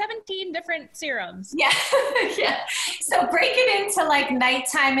want to use 17 different serums. Yeah, yeah. So break it into like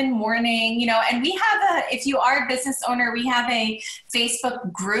nighttime and morning, you know, and we have if you are a business owner, we have a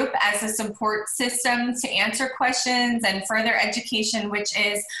Facebook group as a support system to answer questions and further education, which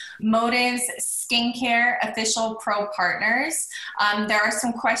is Motives Skincare Official Pro Partners. There are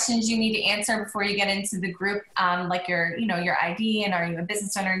some questions you need to answer before you get into the group, like your ID and are you a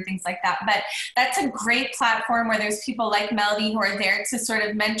business owner and things like that. But that's a great platform where there's people like Melody who are there to sort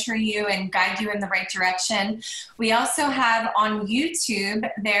of mentor you and guide you in the right direction. We also have on YouTube,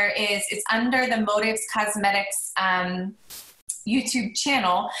 it's under the Motives Cosmetics YouTube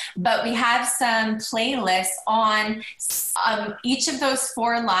channel, but we have some playlists on each of those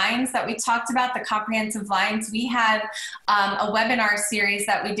 4 lines that we talked about, the comprehensive lines. We have a webinar series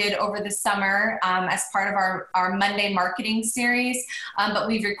that we did over the summer as part of our Monday marketing series, but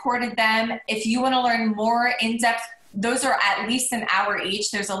we've recorded them. If you want to learn more in-depth, those are at least an hour each.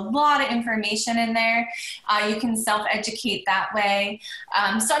 There's a lot of information in there. You can self-educate that way.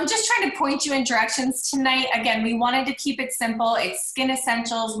 So I'm just trying to point you in directions tonight. Again, we wanted to keep it simple. It's skin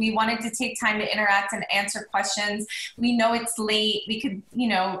essentials. We wanted to take time to interact and answer questions. We know it's late. We could,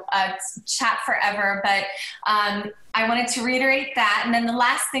 chat forever, but I wanted to reiterate that. And then the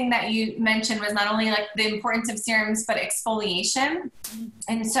last thing that you mentioned was not only like the importance of serums, but exfoliation.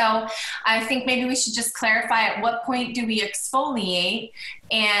 And so I think maybe we should just clarify at what point do we exfoliate.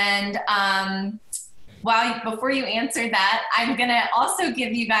 And before you answer that, I'm going to also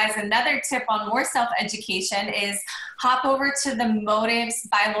give you guys another tip on more self-education is hop over to the Motives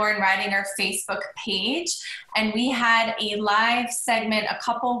by Lauren Ridinger Facebook page. And we had a live segment a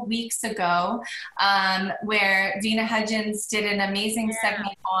couple weeks ago where Vina Hudgens did an amazing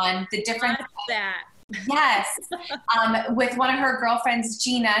segment on the different... Yes, with one of her girlfriends,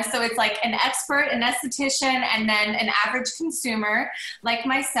 Gina. So it's like an expert, an esthetician, and then an average consumer like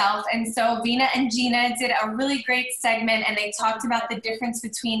myself. And so Vina and Gina did a really great segment, and they talked about the difference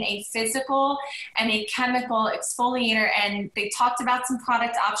between a physical and a chemical exfoliator. And they talked about some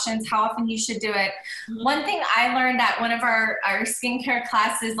product options, how often you should do it. Mm-hmm. One thing I learned at one of our skincare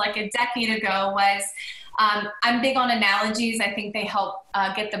classes like a decade ago was I'm big on analogies. I think they help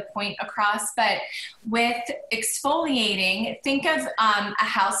get the point across. But with exfoliating, think of a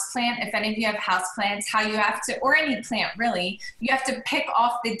house plant. If any of you have house plants, how you have to, or any plant really, you have to pick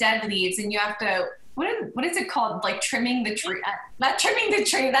off the dead leaves, and you have to, what is it called? Like trimming the tree? Not trimming the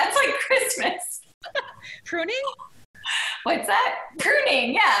tree. That's like Christmas. Pruning? What's that?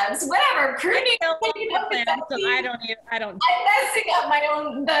 Pruning, yeah. It's whatever. Pruning. I don't. I'm messing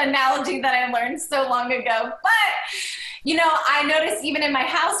up the analogy that I learned so long ago. But You know, I notice even in my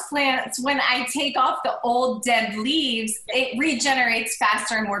house plants, when I take off the old dead leaves, it regenerates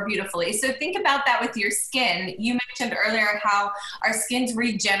faster and more beautifully. So think about that with your skin. You mentioned earlier how our skin's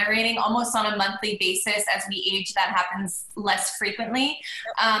regenerating almost on a monthly basis. As we age, that happens less frequently.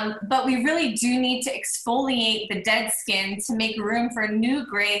 But we really do need to exfoliate the dead skin to make room for new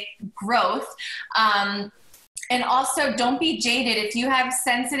great growth. And also, don't be jaded. If you have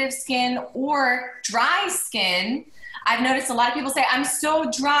sensitive skin or dry skin, I've noticed a lot of people say, I'm so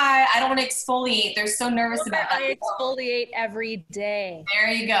dry, I don't want to exfoliate. They're so nervous about that. I exfoliate every day.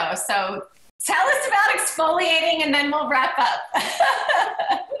 There you go. So tell us about exfoliating and then we'll wrap up.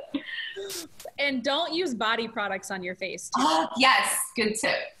 And don't use body products on your face too. Oh, yes, good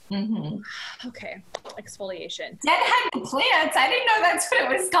tip. Mm-hmm. Okay, exfoliation. Deadhead plants. I didn't know that's what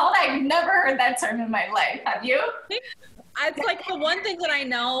it was called. I've never heard that term in my life. Have you? It's like the one thing that I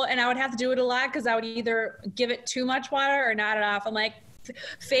know, and I would have to do it a lot because I would either give it too much water or not enough. I'm like,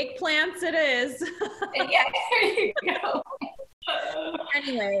 fake plants it is. Yeah, there you go.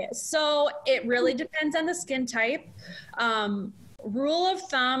 Anyway, so it really depends on the skin type. Rule of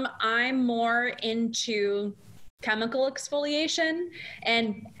thumb, I'm more into chemical exfoliation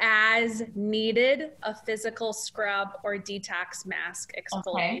and as needed a physical scrub or detox mask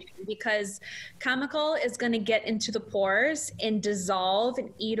exfoliation, because chemical is going to get into the pores and dissolve and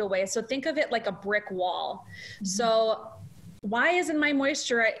eat away. So think of it like a brick wall. So why isn't my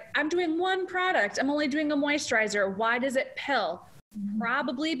moisturizer, I'm doing one product, I'm only doing a moisturizer, why does it pill?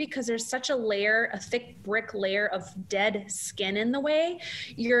 Probably because there's such a layer, a thick brick layer of dead skin in the way.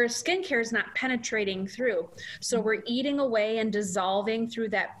 Your skincare is not penetrating through. So we're eating away and dissolving through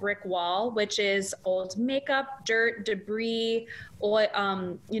that brick wall, which is old makeup, dirt, debris,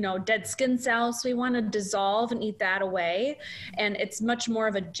 oil, dead skin cells. So we want to dissolve and eat that away. And it's much more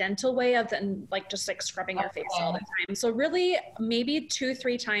of a gentle way of than just scrubbing your face all the time. So really maybe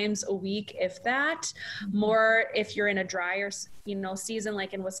 2-3 times a week, if that. More if you're in a drier, season,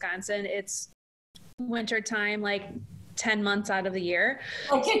 like in Wisconsin, it's winter time, 10 months out of the year.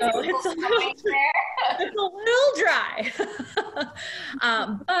 So it's a little dry.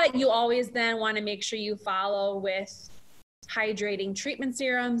 But you always then want to make sure you follow with hydrating treatment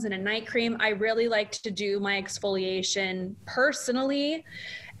serums and a night cream. I really like to do my exfoliation personally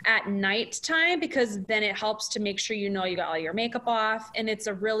at night time because then it helps to make sure you got all your makeup off, and it's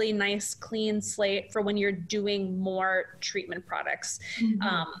a really nice clean slate for when you're doing more treatment products.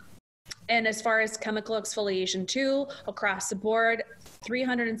 And as far as chemical exfoliation too, across the board,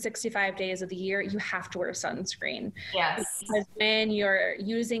 365 days of the year, you have to wear sunscreen. Yes. Because when you're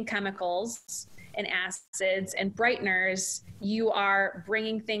using chemicals and acids and brighteners, you are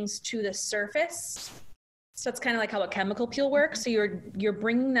bringing things to the surface. So it's kind of like how a chemical peel works. So you're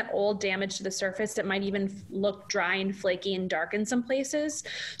bringing that old damage to the surface that might even look dry and flaky and dark in some places.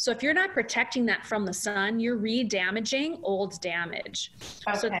 So if you're not protecting that from the sun, you're re-damaging old damage.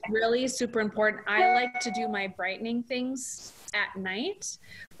 Okay. So it's really super important. I like to do my brightening things at night,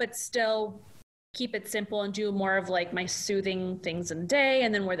 but still keep it simple and do more of my soothing things in the day,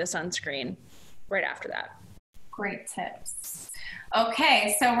 and then wear the sunscreen right after that. Great tips.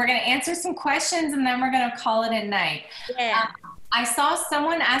 Okay, so we're going to answer some questions and then we're going to call it a night. Yeah. I saw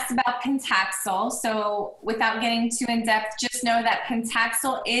someone ask about Pentaxel. So without getting too in depth, just know that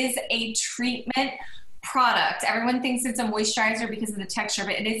Pentaxel is a treatment product. Everyone thinks it's a moisturizer because of the texture,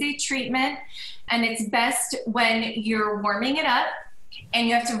 but it is a treatment, and it's best when you're warming it up and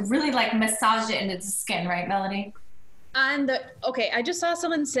you have to really massage it into the skin, right, Melody? Okay, I just saw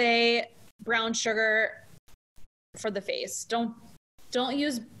someone say brown sugar for the face. Don't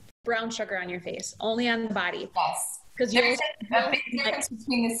use brown sugar on your face, only on the body. Yes. Because there's a big difference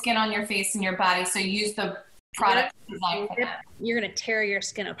between the skin on your face and your body. So use the product designed for that. You're going to tear your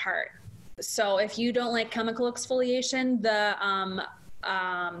skin apart. So if you don't like chemical exfoliation, the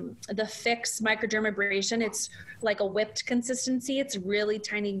Fix microdermabrasion, it's like a whipped consistency. It's really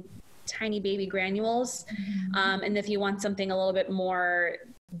tiny baby granules. And if you want something a little bit more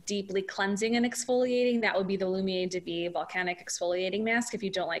deeply cleansing and exfoliating, that would be the Lumiere de Vie volcanic exfoliating mask if you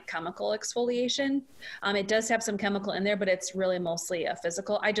don't like chemical exfoliation. It does have some chemical in there, but it's really mostly a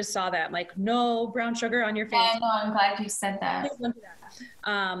physical. I just saw that, no brown sugar on your face. Yeah, no, I'm glad you said that.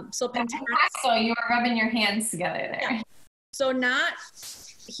 So Pentaxel, you were rubbing your hands together there. Yeah. So not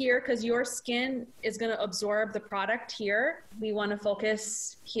here, because your skin is going to absorb the product here. We want to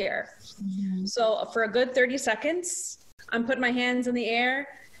focus here. So for a good 30 seconds, I'm putting my hands in the air,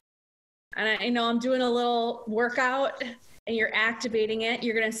 and I'm doing a little workout, and you're activating it.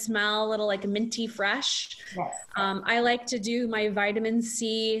 You're going to smell a little minty fresh. Yes. I like to do my vitamin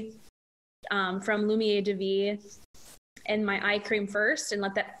C from Lumiere de Vie in my eye cream first and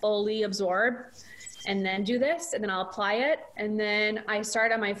let that fully absorb, and then do this, and then I'll apply it. And then I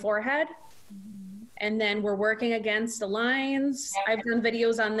start on my forehead, and then we're working against the lines. I've done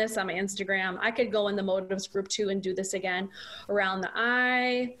videos on this on my Instagram. I could go in the motives group too and do this again around the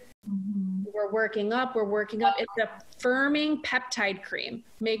eye. We're working up. It's a firming peptide cream.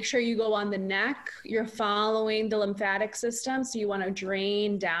 Make sure you go on the neck. You're following the lymphatic system. So you want to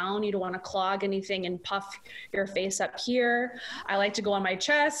drain down. You don't want to clog anything and puff your face up here. I like to go on my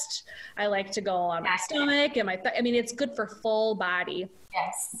chest. I like to go on my stomach and it's good for full body.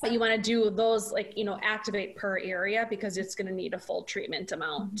 Yes. But you want to do those, like, activate per area, because it's going to need a full treatment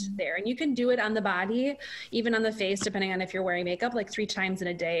amount there. And you can do it on the body, even on the face, depending on if you're wearing makeup, like 3 times in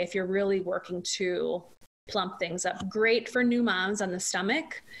a day, if you're really working to plump things up. Great for new moms on the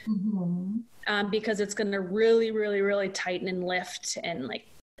stomach, because it's going to really, really, really tighten and lift and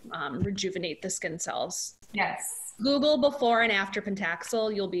rejuvenate the skin cells. Yes. Google before and after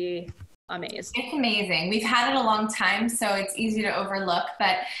Pentaxel. You'll be amazed. It's amazing. We've had it a long time, so it's easy to overlook.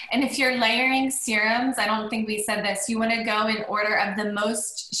 And if you're layering serums, I don't think we said this, you want to go in order of the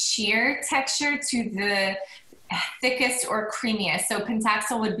most sheer texture to the thickest or creamiest. So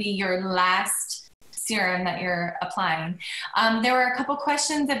Pentaxel would be your last serum that you're applying. There were a couple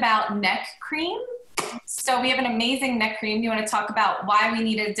questions about neck cream. So we have an amazing neck cream. Do you want to talk about why we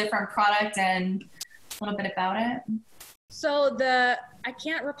need a different product and a little bit about it? So I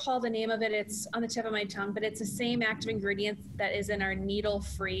can't recall the name of it. It's on the tip of my tongue, but it's the same active ingredient that is in our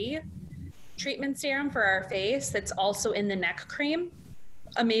needle-free treatment serum for our face. That's also in the neck cream.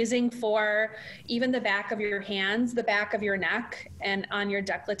 Amazing for even the back of your hands, the back of your neck, and on your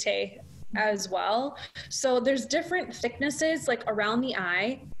décolleté as well. So there's different thicknesses, like around the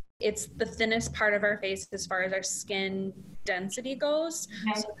eye. It's the thinnest part of our face as far as our skin density goes.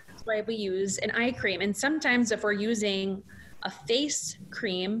 So that's why we use an eye cream. And sometimes if we're using a face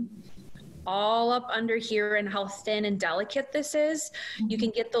cream all up under here and how thin and delicate this is, you can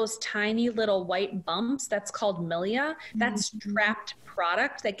get those tiny little white bumps. That's called milia. That's trapped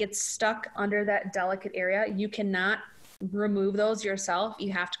product that gets stuck under that delicate area. You cannot remove those yourself.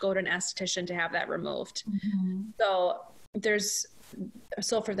 You have to go to an esthetician to have that removed. So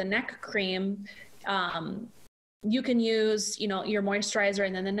for the neck cream, you can use, your moisturizer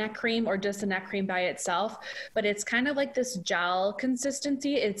and then the neck cream, or just the neck cream by itself, but it's kind of like this gel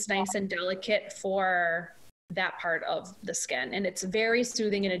consistency. It's nice and delicate for that part of the skin, and it's very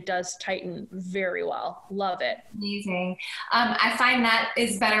soothing, and it does tighten very well. Love it. Amazing. I find that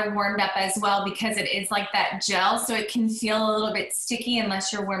is better warmed up as well, because it is like that gel, so it can feel a little bit sticky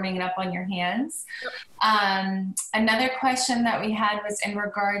unless you're warming it up on your hands. Another question that we had was in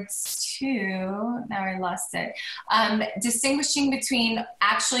regards to, now I lost it, distinguishing between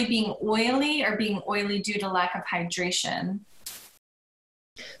actually being oily or being oily due to lack of hydration.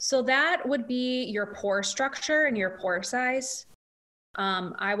 So that would be your pore structure and your pore size.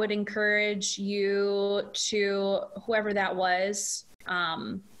 I would encourage you to, whoever that was,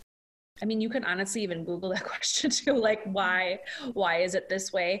 you can honestly even Google that question too, like why is it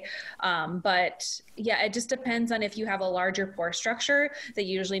this way? But yeah, it just depends on if you have a larger pore structure. That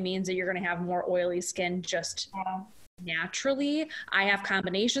usually means that you're going to have more oily skin just naturally. I have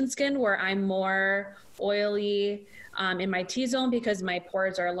combination skin where I'm more oily in my T-zone because my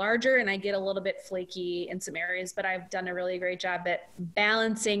pores are larger and I get a little bit flaky in some areas, but I've done a really great job at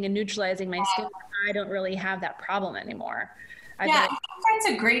balancing and neutralizing my skin. I don't really have that problem anymore. I think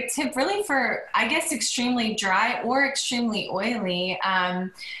that's a great tip really for, I guess, extremely dry or extremely oily.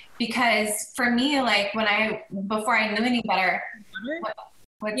 Because for me, like before I knew any better,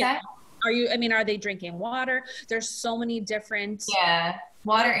 what's that? Are they drinking water? There's so many different. Yeah.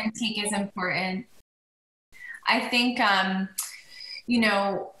 Water intake is important. I think,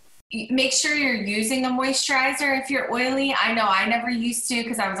 make sure you're using a moisturizer if you're oily. I know I never used to,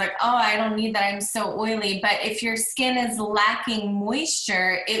 because I was like, oh, I don't need that, I'm so oily. But if your skin is lacking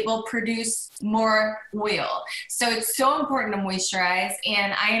moisture, it will produce more oil. So it's so important to moisturize.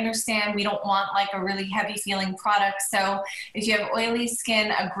 And I understand we don't want like a really heavy feeling product. So if you have oily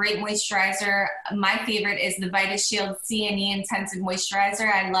skin, a great moisturizer, my favorite is the VitaShield C&E Intensive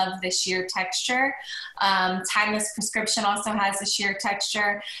Moisturizer. I love the sheer texture. Timeless Prescription also has a sheer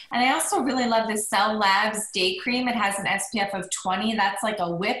texture. And I also really love the Cell Labs Day Cream. It has an SPF of 20. That's like a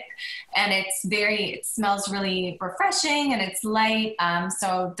whip, and it smells really refreshing, and it's light.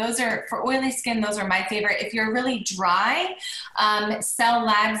 So those are, for oily skin, those are my favorite. If you're really dry, Cell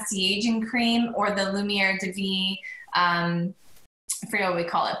Labs De-Aging Cream or the Lumiere de Vie I forget what we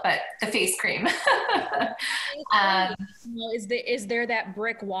call it, but the face cream. Is there that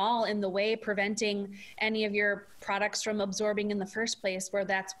brick wall in the way preventing any of your products from absorbing in the first place, where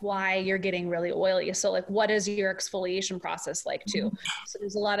that's why you're getting really oily? So like, what is your exfoliation process like too? So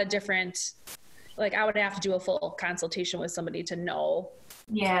there's a lot of different, like I would have to do a full consultation with somebody to know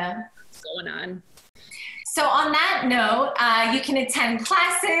what's going on. So on that note, you can attend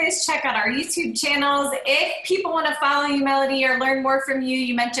classes, check out our YouTube channels. If people want to follow you, Melody, or learn more from you,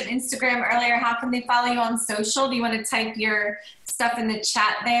 you mentioned Instagram earlier. How can they follow you on social? Do you want to type your stuff in the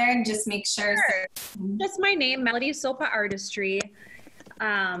chat there and just make sure? Sure. That's my name, Melody Sopa Artistry.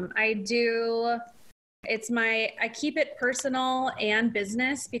 I keep it personal and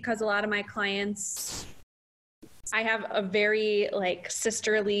business because a lot of my clients, I have a very like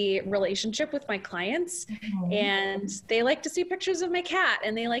sisterly relationship with my clients, and they like to see pictures of my cat,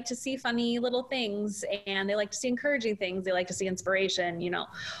 and they like to see funny little things, and they like to see encouraging things. They like to see inspiration, you know,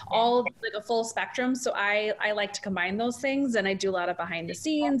 all like a full spectrum. So I like to combine those things, and I do a lot of behind the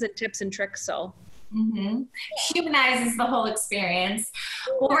scenes and tips and tricks. So humanizes the whole experience.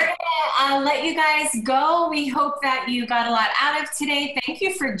 Well, we're gonna let you guys go. We hope that you got a lot out of today. Thank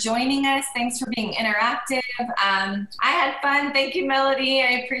you for joining us. Thanks for being interactive. I had fun. Thank you, Melody.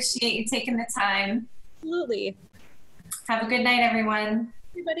 I appreciate you taking the time. Absolutely. Have a good night, everyone.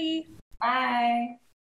 Everybody. Bye.